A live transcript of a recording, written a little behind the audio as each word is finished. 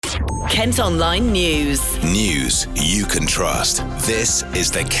Kent Online News. News you can trust. This is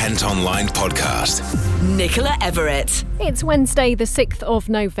the Kent Online Podcast. Nicola Everett. It's Wednesday, the 6th of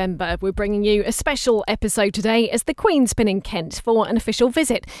November. We're bringing you a special episode today as the Queen's been in Kent for an official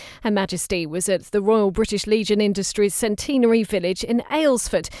visit. Her Majesty was at the Royal British Legion Industries centenary village in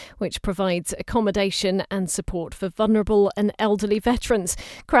Aylesford, which provides accommodation and support for vulnerable and elderly veterans.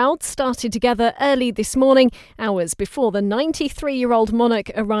 Crowds started to gather early this morning, hours before the 93-year-old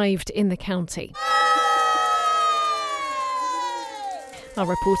monarch arrived in the county. Our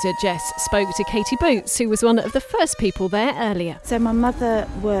reporter Jess spoke to Katie Boots, who was one of the first people there earlier. So my mother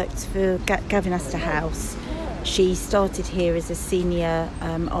worked for Gavin Astor House. She started here as a senior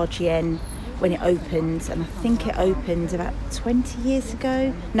RGN when it opened, and I think it opened about 20 years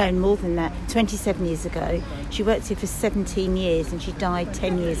ago. No, more than that, 27 years ago. She worked here for 17 years and she died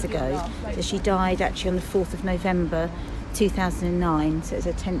 10 years ago. So she died actually on the 4th of November 2009, so it was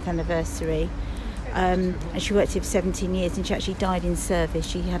her 10th anniversary. And she worked here for 17 years and she actually died in service.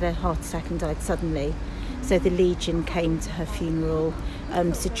 She had a heart attack and died suddenly. So the Legion came to her funeral.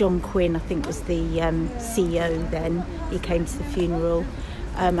 Sir John Quinn, I think, was the CEO then. He came to the funeral.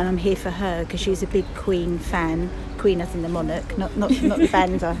 And I'm here for her because she was a big Queen fan. Queen as in the monarch, not the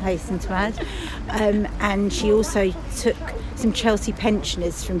band, I hasten to add. And she also took some Chelsea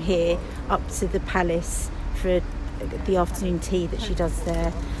pensioners from here up to the palace for the afternoon tea that she does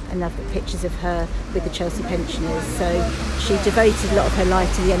there, and I've got pictures of her with the Chelsea pensioners. So she devoted a lot of her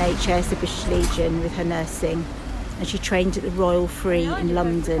life to the NHS, the British Legion, with her nursing, and she trained at the Royal Free in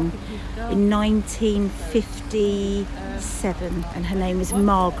London in 1957, and her name was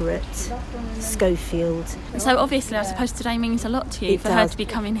Margaret Schofield. So obviously I suppose today means a lot to you her to be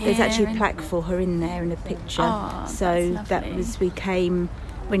coming here. There's actually a plaque for her in there in a picture. We came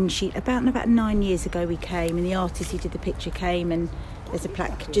when about 9 years ago we came, and the artist who did the picture came, and there's a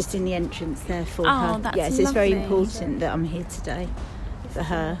plaque just in the entrance there for her. That's yes, lovely. It's very important that I'm here today for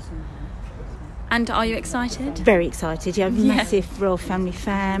her. And are you excited? Very excited. Yeah, I'm a massive Royal Family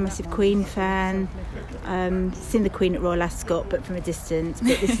fan, massive Queen fan. Seen the Queen at Royal Ascot, but from a distance.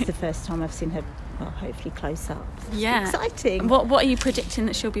 But this is the first time I've seen her, hopefully close up. Yeah. Exciting. What are you predicting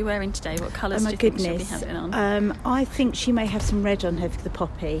that she'll be wearing today? What colours do you think she'll be having on? I think she may have some red on her for the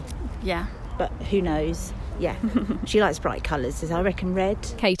poppy. Yeah. But who knows? Yeah, she likes bright colours, so I reckon red.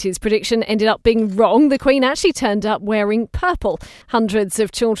 Katie's prediction ended up being wrong. The Queen actually turned up wearing purple. Hundreds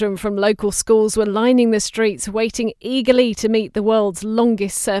of children from local schools were lining the streets, waiting eagerly to meet the world's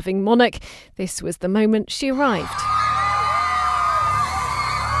longest-serving monarch. This was the moment she arrived.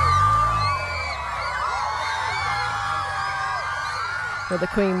 Well, the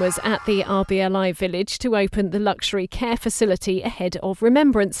Queen was at the RBLI village to open the luxury care facility ahead of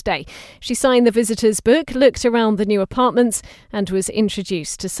Remembrance Day. She signed the visitors' book, looked around the new apartments and was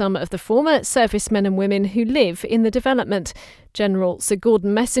introduced to some of the former servicemen and women who live in the development. General Sir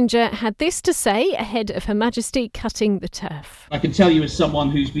Gordon Messenger had this to say ahead of Her Majesty cutting the turf. I can tell you, as someone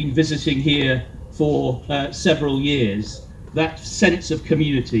who's been visiting here for several years, that sense of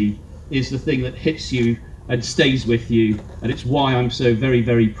community is the thing that hits you and stays with you, and it's why I'm so very,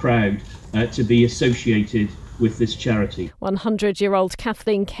 very proud to be associated with this charity. 100-year-old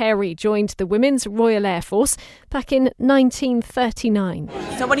Kathleen Carey joined the Women's Royal Air Force back in 1939.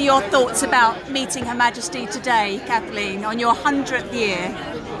 So what are your thoughts about meeting Her Majesty today, Kathleen, on your 100th year?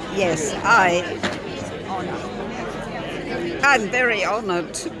 Yes, I'm very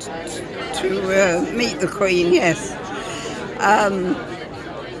honoured to meet the Queen, yes.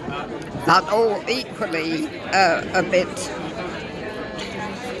 But all equally a bit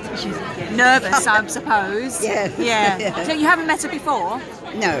nervous, I suppose. Yes. Yeah. So you haven't met her before?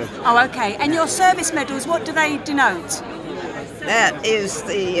 No. Oh, okay. And your service medals, what do they denote? That is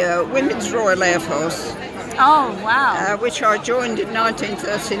the Women's Royal Air Force. Oh, wow. Which I joined in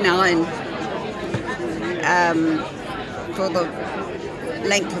 1939 for the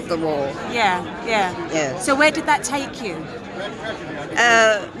length of the war. Yeah. So where did that take you?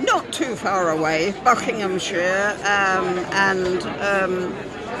 Not too far away, Buckinghamshire, and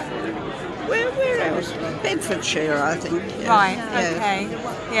where else? Bedfordshire, I think. Yeah. Right, okay,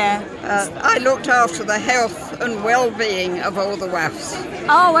 yeah. I looked after the health and well-being of all the WAFs.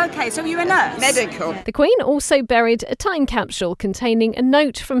 Oh, okay, so you were a nurse? Medical. The Queen also buried a time capsule containing a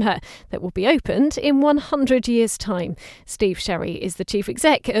note from her that will be opened in 100 years' time. Steve Sherry is the chief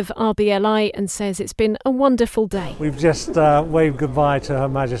exec of RBLI and says it's been a wonderful day. We've just waved goodbye to Her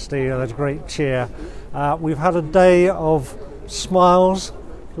Majesty and there's great cheer. We've had a day of smiles,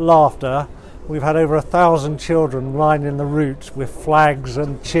 laughter. We've had over 1,000 children lining the route with flags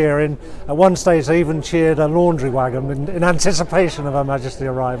and cheering. At one stage they even cheered a laundry wagon in anticipation of Her Majesty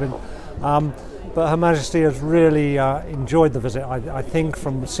arriving. But Her Majesty has really enjoyed the visit, I think,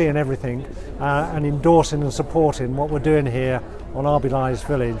 from seeing everything and endorsing and supporting what we're doing here on Aylesford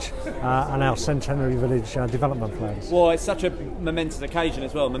Village and our Centenary Village development plans. Well, it's such a momentous occasion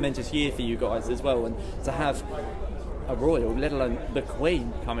as well, a momentous year for you guys as well, and to have a royal, let alone the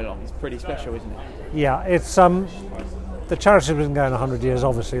Queen, coming along, is pretty special, isn't it? Yeah, it's the charity's been going 100 years,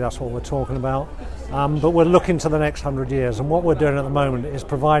 obviously, that's what we're talking about. But we're looking to the next 100 years, and what we're doing at the moment is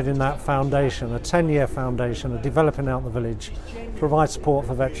providing that foundation, a 10-year foundation, of developing out the village, provide support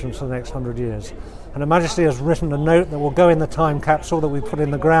for veterans for the next 100 years. And Her Majesty has written a note that will go in the time capsule that we put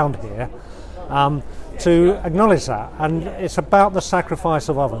in the ground here to acknowledge that. And it's about the sacrifice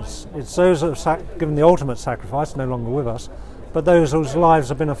of others. It's those that have given the ultimate sacrifice, no longer with us, but those whose lives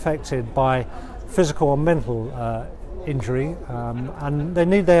have been affected by physical or mental injury, and they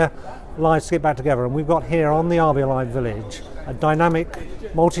need their lives to get back together. And we've got here on the Aylesford Village a dynamic,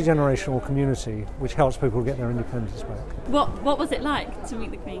 multi-generational community which helps people get their independence back. What was it like to meet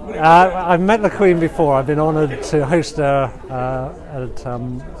the Queen? I've met the Queen before. I've been honoured to host her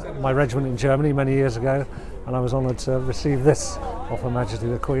at my regiment in Germany many years ago, and I was honoured to receive this of Her Majesty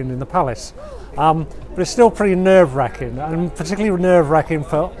the Queen in the palace. But it's still pretty nerve-wracking, and particularly nerve-wracking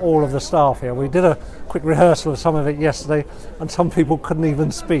for all of the staff here. We did a quick rehearsal of some of it yesterday, and some people couldn't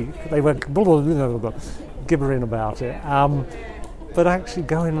even speak. They went gibbering about it. But actually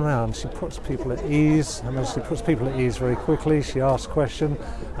going around, she puts people at ease, and she puts people at ease very quickly. She asks questions.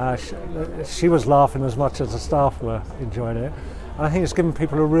 She was laughing as much as the staff were enjoying it. And I think it's given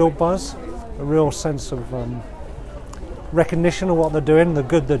people a real buzz, a real sense of recognition of what they're doing, the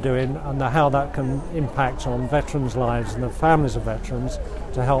good they're doing, and how that can impact on veterans' lives and the families of veterans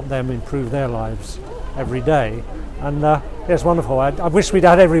to help them improve their lives every day. And it's wonderful. I wish we'd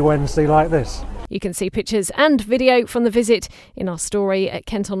had every Wednesday like this. You can see pictures and video from the visit in our story at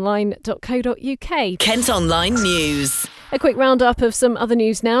kentonline.co.uk. Kent Online News. A quick roundup of some other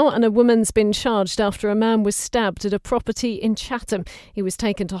news now, and a woman's been charged after a man was stabbed at a property in Chatham. He was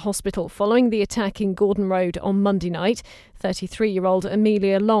taken to hospital following the attack in Gordon Road on Monday night. 33-year-old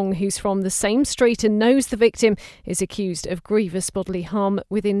Amelia Long, who's from the same street and knows the victim, is accused of grievous bodily harm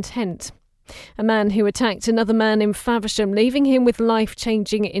with intent. A man who attacked another man in Faversham, leaving him with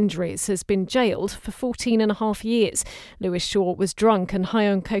life-changing injuries, has been jailed for 14 and a half years. Lewis Shaw was drunk and high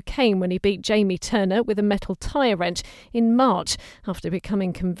on cocaine when he beat Jamie Turner with a metal tyre wrench in March after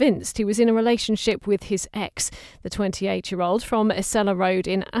becoming convinced he was in a relationship with his ex. The 28-year-old from Acela Road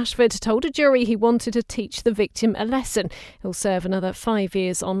in Ashford told a jury he wanted to teach the victim a lesson. He'll serve another 5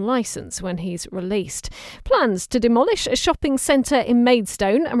 years on licence when he's released. Plans to demolish a shopping centre in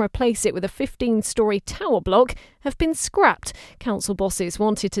Maidstone and replace it with a 15-storey tower block have been scrapped. Council bosses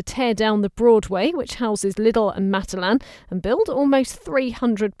wanted to tear down the Broadway, which houses Lidl and Matalan, and build almost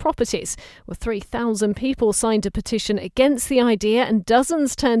 300 properties. Well, 3,000 people signed a petition against the idea, and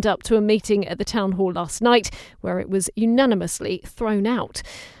dozens turned up to a meeting at the town hall last night, where it was unanimously thrown out.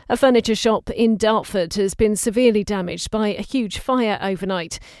 A furniture shop in Dartford has been severely damaged by a huge fire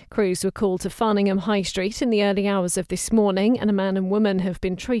overnight. Crews were called to Farningham High Street in the early hours of this morning, and a man and woman have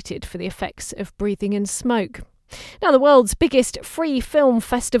been treated for the effects of breathing in smoke. Now, the world's biggest free film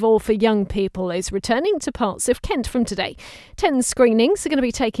festival for young people is returning to parts of Kent from today. 10 screenings are going to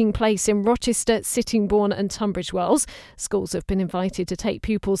be taking place in Rochester, Sittingbourne and Tunbridge Wells. Schools have been invited to take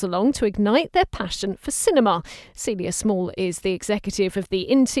pupils along to ignite their passion for cinema. Celia Small is the executive of the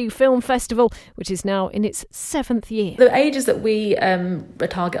Into Film Festival, which is now in its 7th year. The ages that we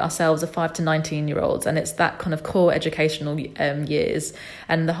target ourselves are 5 to 19-year-olds, and it's that kind of core educational years.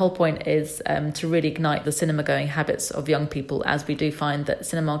 And the whole point is to really ignite the cinema-going habits of young people, as we do find that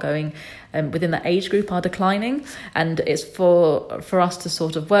cinema going within that age group are declining, and it's for us to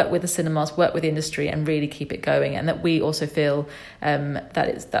sort of work with the cinemas, work with the industry, and really keep it going. And that we also feel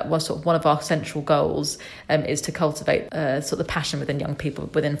that was sort of one of our central goals is to cultivate sort of the passion within young people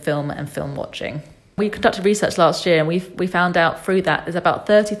within film and film watching. We conducted research last year, and we found out through that there's about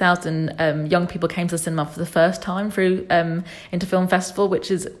 30,000 young people came to the cinema for the first time through Into Film Festival, which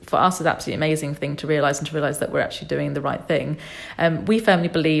is for us an absolutely amazing thing to realise, and to realise that we're actually doing the right thing. We firmly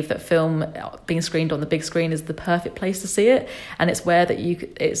believe that film being screened on the big screen is the perfect place to see it, and it's where that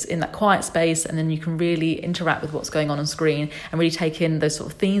it's in that quiet space, and then you can really interact with what's going on screen and really take in those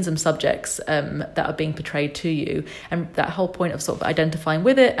sort of themes and subjects that are being portrayed to you, and that whole point of sort of identifying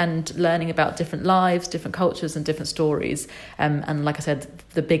with it and learning about different lives, different cultures and different stories, and like I said,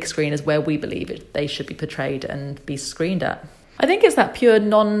 the big screen is where we believe they should be portrayed and be screened at. I think it's that pure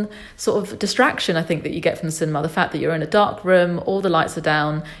sort of distraction, I think, that you get from the cinema. The fact that you're in a dark room, all the lights are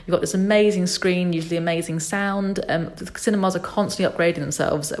down, you've got this amazing screen, usually amazing sound. The cinemas are constantly upgrading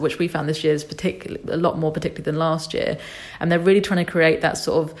themselves, which we found this year is a lot more particularly than last year. And they're really trying to create that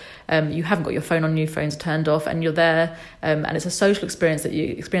sort of, you haven't got your phone on, your phone's turned off, and you're there, and it's a social experience that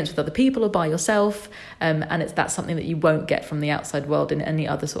you experience with other people or by yourself, and that's something that you won't get from the outside world in any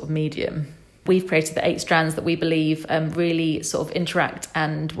other sort of medium. We've created the 8 strands that we believe really sort of interact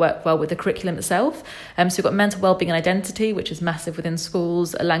and work well with the curriculum itself. So we've got mental wellbeing and identity, which is massive within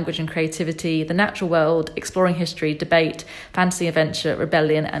schools, language and creativity, the natural world, exploring history, debate, fantasy, adventure,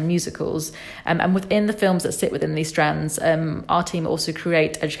 rebellion and musicals. And within the films that sit within these strands, our team also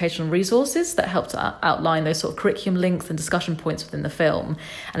create educational resources that help to outline those sort of curriculum links and discussion points within the film.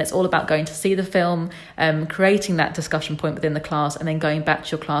 And it's all about going to see the film, creating that discussion point within the class, and then going back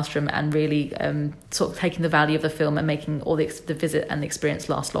to your classroom and really sort of taking the value of the film and making all the visit and the experience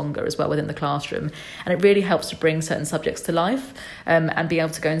last longer as well within the classroom. And it really helps to bring certain subjects to life, and be able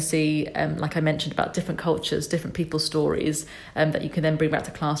to go and see, like I mentioned, about different cultures, different people's stories, that you can then bring back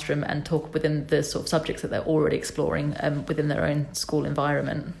to classroom and talk within the sort of subjects that they're already exploring within their own school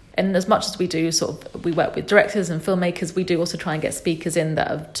environment. And as much as we work with directors and filmmakers, we do also try and get speakers in that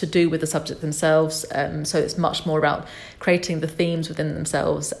are to do with the subject themselves. So it's much more about creating the themes within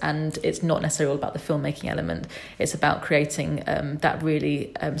themselves, and it's not necessarily all about the filmmaking element. It's about creating that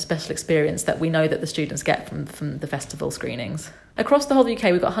really special experience that we know that the students get from the festival screenings. Across the whole of the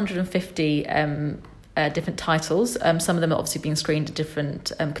UK, we've got 150 different titles. Some of them are obviously being screened at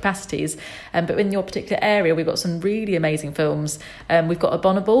different capacities, but in your particular area we've got some really amazing films. We've got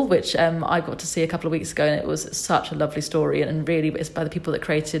Abominable, which I got to see a couple of weeks ago, and it was such a lovely story, and really it's by the people that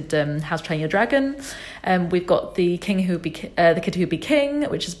created How to Train Your Dragon. We've got The Kid Who Would Be King,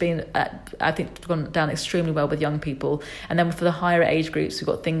 which has been I think gone down extremely well with young people. And then for the higher age groups, we've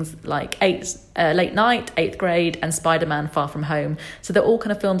got things like Late Night, 8th Grade, and Spider-Man Far From Home. So they're all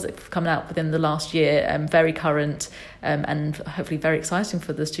kind of films that have come out within the last year, very current, and hopefully very exciting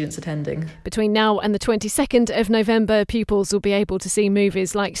for the students attending. Between now and the 22nd of November, pupils will be able to see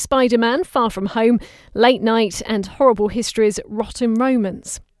movies like Spider-Man Far From Home, Late Night, and Horrible History's Rotten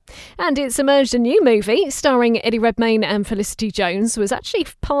Romance. And it's emerged a new movie starring Eddie Redmayne and Felicity Jones was actually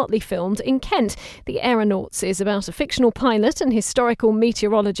partly filmed in Kent. The Aeronauts is about a fictional pilot and historical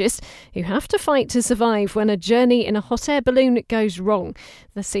meteorologist who have to fight to survive when a journey in a hot air balloon goes wrong.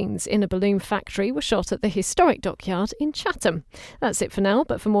 The scenes in a balloon factory were shot at the historic dockyard in Chatham. That's it for now,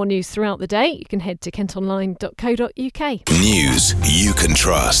 but for more news throughout the day, you can head to kentonline.co.uk. News you can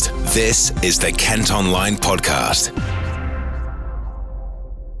trust. This is the Kent Online Podcast.